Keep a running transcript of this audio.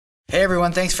Hey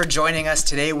everyone, thanks for joining us.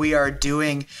 Today we are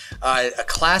doing a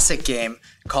classic game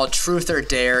called Truth or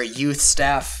Dare Youth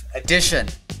Staff Edition.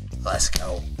 Let's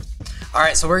go. All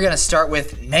right, so we're gonna start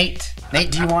with Nate. Nate,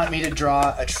 do you want me to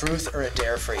draw a truth or a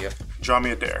dare for you? Draw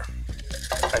me a dare.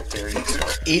 I dare you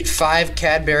to. Eat 5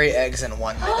 Cadbury eggs in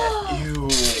 1 minute. Ew.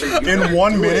 In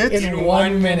 1 minute? In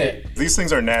 1 minute. These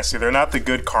things are nasty. They're not the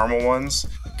good caramel ones.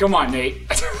 Come on, Nate.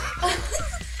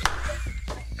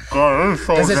 God,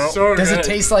 Does it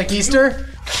taste like Easter?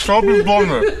 You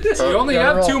only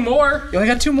have 2 more. You only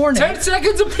got 2 more, Nate. 10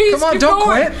 seconds apiece. Come on, don't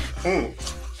quit.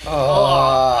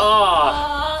 Oh.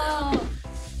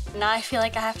 Now I feel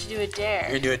like I have to do a dare.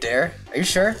 You're gonna do a dare? Are you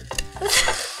sure?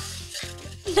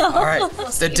 No. All right.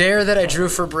 The dare that I drew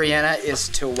for Brianna is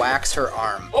to wax her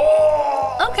arm.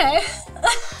 Okay.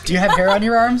 Do you have hair on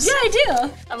your arms? Yeah, I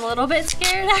do. I'm a little bit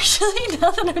scared actually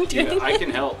now that I'm doing I it.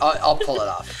 can help. I'll pull it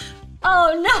off.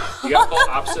 Oh no. You gotta pull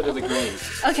opposite of the green.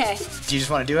 Okay. Do you just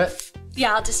want to do it?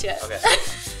 Yeah, I'll just do it. Okay.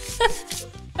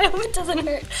 I hope it doesn't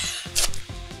hurt.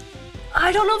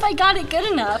 I don't know if I got it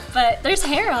good enough, but there's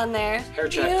hair on there. Hair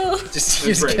check. Ew.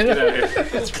 Just Break, get get out it. of here.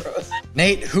 That's gross.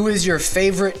 Nate, who is your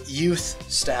favorite youth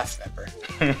staff member?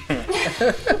 You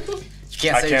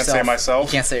can't I can't say myself.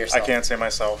 You can't say yourself. I can't say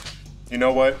myself. You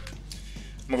know what?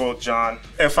 I'm gonna go with John.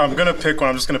 If I'm gonna pick one,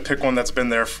 I'm just gonna pick one that's been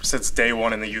there since day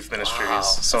 1 in the youth ministries. Wow,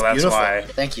 So that's beautiful. why.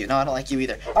 Thank you. No, I don't like you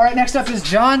either. All right, next up is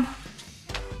John.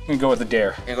 I'm gonna go with the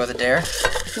dare. You're gonna go with the dare.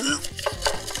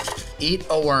 Eat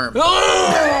a worm.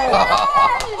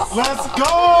 Let's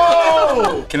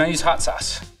go! Can I use hot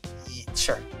sauce?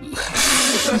 Sure.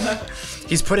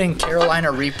 He's putting Carolina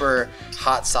Reaper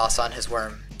hot sauce on his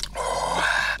worm.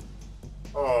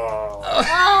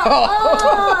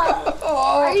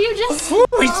 Are you just Ooh,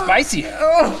 he's spicy.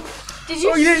 did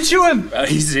you Oh, you didn't chew him.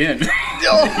 He's in. He's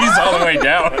all the way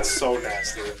down. That's so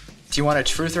nasty. Do you want a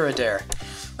truth or a dare?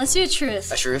 Let's do a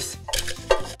truth. A truth.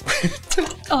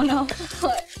 Oh no.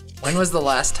 What? When was the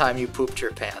last time you pooped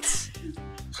your pants?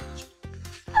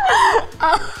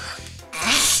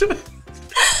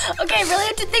 Okay, I really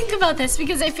have to think about this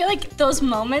because I feel like those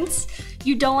moments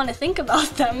you don't want to think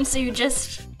about them, so you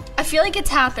just I feel like it's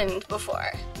happened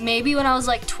before. Maybe when I was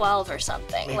like 12 or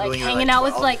something. Maybe like when you were, hanging like, out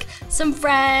with 12? like some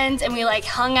friends and we like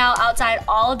hung out outside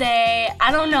all day.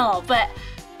 I don't know, but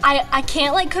I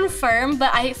can't like confirm,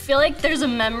 but I feel like there's a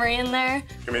memory in there.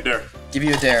 Give me a dare. Give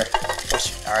you a dare.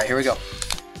 All right, here we go.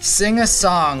 Sing a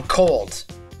song cold,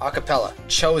 a cappella,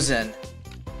 chosen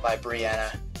by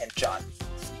Brianna and John.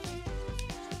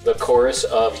 The chorus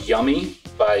of Yummy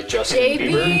by Justin J.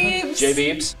 Bieber. Biebs. J.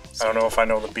 Biebs. I don't know if I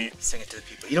know the beat. Sing it to the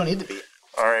people. You don't need the beat.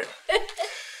 All right.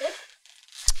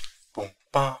 Boom,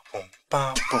 ba, boom,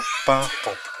 ba, boom, ba,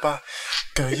 boom, ba.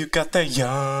 Girl, you got that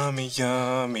yummy,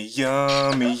 yummy,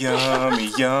 yummy,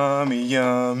 yummy, yummy,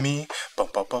 yummy. Ba,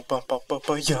 ba, ba, ba, ba, ba,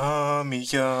 ba, yummy,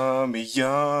 yummy,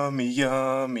 yummy,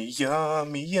 yummy,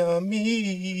 yummy,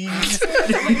 yummy.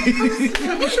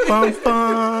 Bum,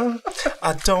 bum.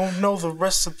 I don't know the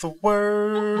rest of the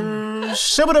words.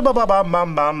 Shibba ba ba ba ba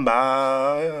ba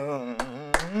ba.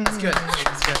 It's good.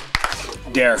 It's good.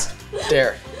 Dare.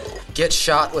 Dare. Get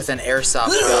shot with an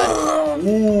airsoft gun.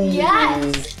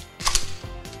 Yes.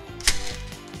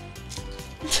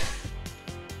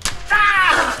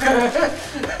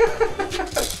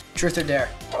 Truth or dare?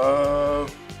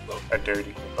 I dare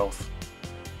you both.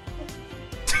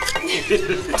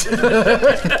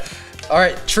 All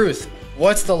right, truth.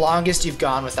 What's the longest you've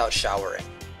gone without showering?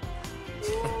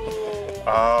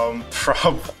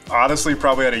 Honestly,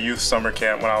 probably at a youth summer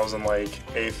camp when I was in like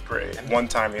 8th grade. One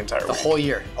time the entire The week. whole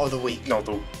year? Oh, the week. No,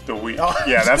 the week.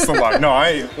 Yeah, that's the long. No,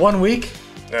 I. 1 week?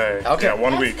 Okay. Okay. Yeah,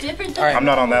 1 That's week. different All right. I'm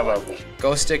not on that level.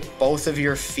 Go stick both of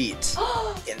your feet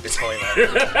in the toilet.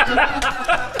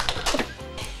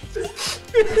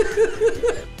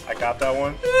 I got that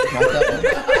one. Not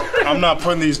that one. I'm not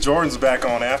putting these Jordans back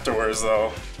on afterwards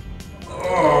though.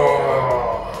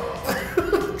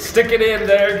 Stick it in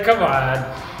there. Come on.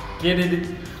 Get it.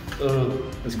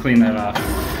 Let's clean that off.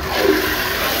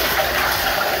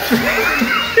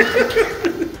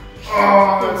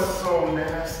 Oh, that's so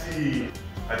nasty.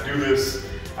 I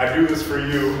do this for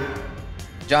you.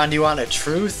 John, do you want a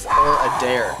truth or a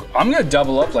dare? I'm gonna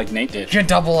double up like Nate did. You're gonna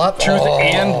double up? Truth Oh.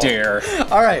 and dare.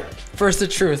 All right, first the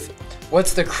truth.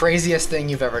 What's the craziest thing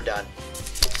you've ever done?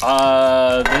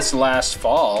 This last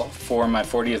fall for my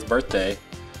 40th birthday,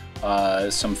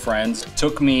 some friends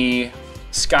took me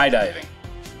skydiving.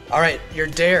 All right, your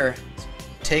dare.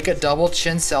 Take a double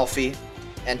chin selfie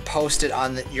and post it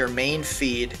on your main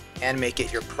feed and make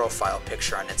it your profile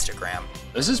picture on Instagram.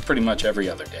 This is pretty much every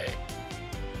other day.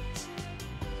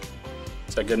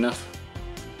 Is that good enough?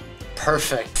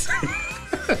 Perfect.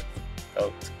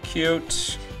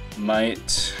 cute.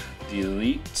 Might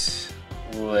delete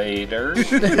later.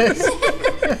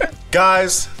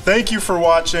 Guys, thank you for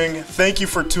watching. Thank you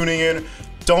for tuning in.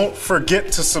 Don't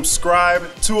forget to subscribe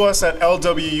to us at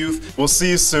LW Youth. We'll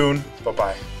see you soon.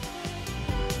 Bye-bye.